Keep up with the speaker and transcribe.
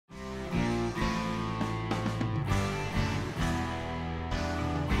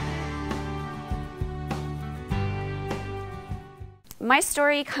my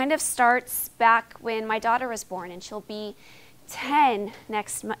story kind of starts back when my daughter was born, and she'll be 10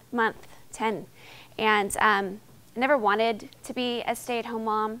 next month, 10. And I never wanted to be a stay-at-home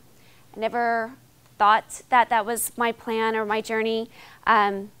mom. I never thought that that was my plan or my journey.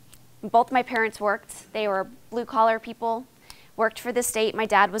 Both my parents worked. They were blue-collar people, worked for the state. My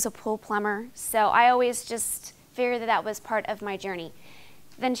dad was a pool plumber. So I always just figured that that was part of my journey.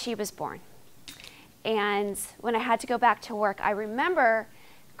 Then she was born. And when I had to go back to work, I remember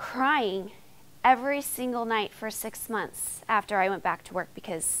crying every single night for 6 months after I went back to work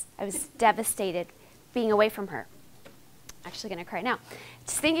because I was devastated being away from her. Actually gonna cry now,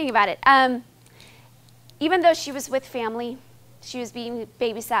 just thinking about it. Even though she was with family, she was being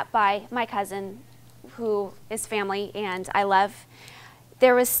babysat by my cousin, who is family and I love,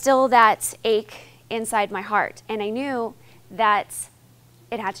 there was still that ache inside my heart. And I knew that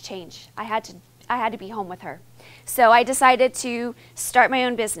it had to change. I had to be home with her. So I decided to start my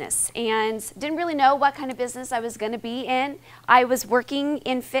own business and didn't really know what kind of business I was going to be in. I was working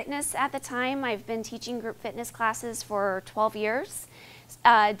in fitness at the time. I've been teaching group fitness classes for 12 years.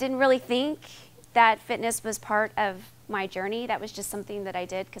 Didn't really think that fitness was part of my journey. That was just something that I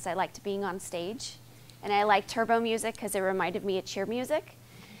did because I liked being on stage. And I liked turbo music because it reminded me of cheer music.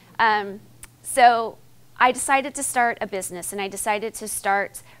 So I decided to start a business, and I decided to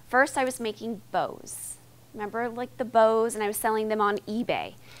start, first I was making bows. Remember, like the bows, and I was selling them on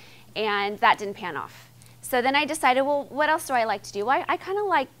eBay, and that didn't pan off. So then I decided, well, what else do I like to do? I kind of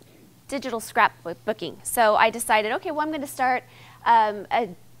like digital scrapbooking. So I decided, okay, well, I'm going to start a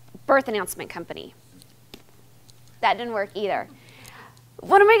birth announcement company. That didn't work either.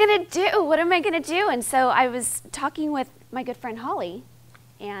 What am I going to do? What am I going to do? And so I was talking with my good friend Holly,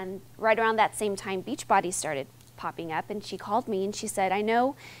 and right around that same time, BODi started popping up, and she called me and she said, I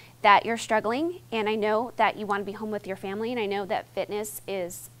know that you're struggling, and I know that you want to be home with your family, and I know that fitness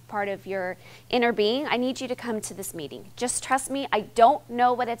is part of your inner being. I need you to come to this meeting. Just trust me. I don't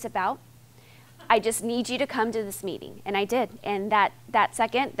know what it's about. I just need you to come to this meeting. And I did. And that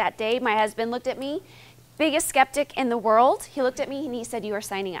day, my husband looked at me, biggest skeptic in the world. He looked at me and he said, you are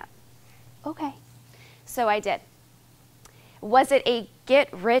signing up. Okay. So I did. Was it a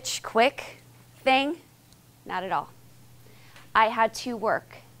get-rich-quick thing? Not at all. I had to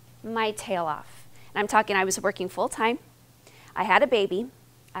work my tail off. And I'm talking, I was working full-time. I had a baby.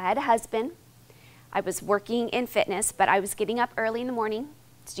 I had a husband. I was working in fitness, but I was getting up early in the morning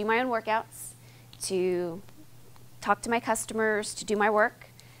to do my own workouts, to talk to my customers, to do my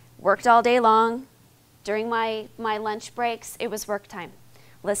work. Worked all day long. During my lunch breaks, it was work time.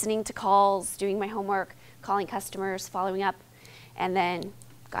 Listening to calls, doing my homework, calling customers, following up. And then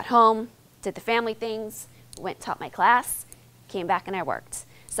got home, did the family things, went, taught my class, came back and I worked.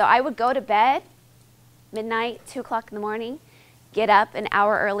 So I would go to bed, midnight, 2 o'clock in the morning, get up an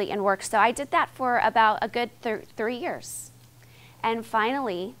hour early and work. So I did that for about a good 3 years. And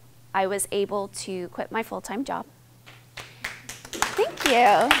finally, I was able to quit my full-time job. Thank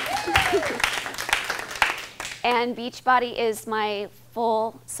you. And BODi is my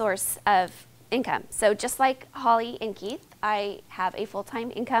full source of income. So just like Holly and Keith, I have a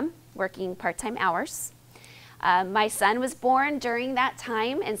full-time income working part-time hours. My son was born during that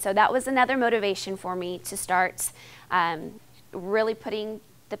time, and so that was another motivation for me to start really putting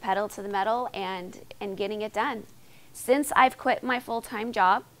the pedal to the metal and getting it done. Since I've quit my full-time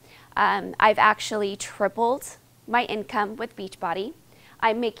job, I've actually tripled my income with BODi.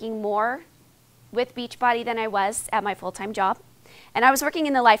 I'm making more with BODi than I was at my full-time job. And I was working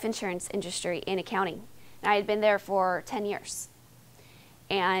in the life insurance industry in accounting. And I had been there for 10 years.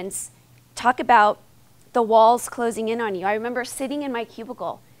 And talk about the walls closing in on you. I remember sitting in my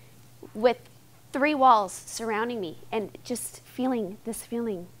cubicle with 3 walls surrounding me and just feeling this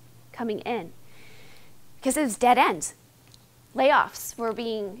feeling coming in. Because it was dead end. Layoffs were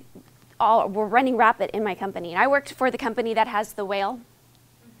running rapid in my company. And I worked for the company that has the whale.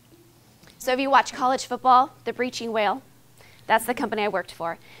 So if you watch college football, the breaching whale, that's the company I worked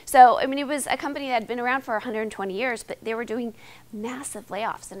for. So, I mean, it was a company that had been around for 120 years, but they were doing massive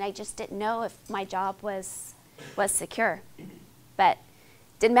layoffs, and I just didn't know if my job was secure. But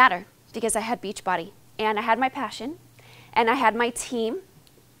didn't matter, because I had BODi, and I had my passion, and I had my team,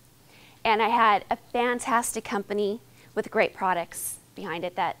 and I had a fantastic company with great products behind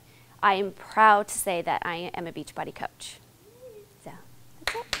it that I am proud to say that I am a BODi coach.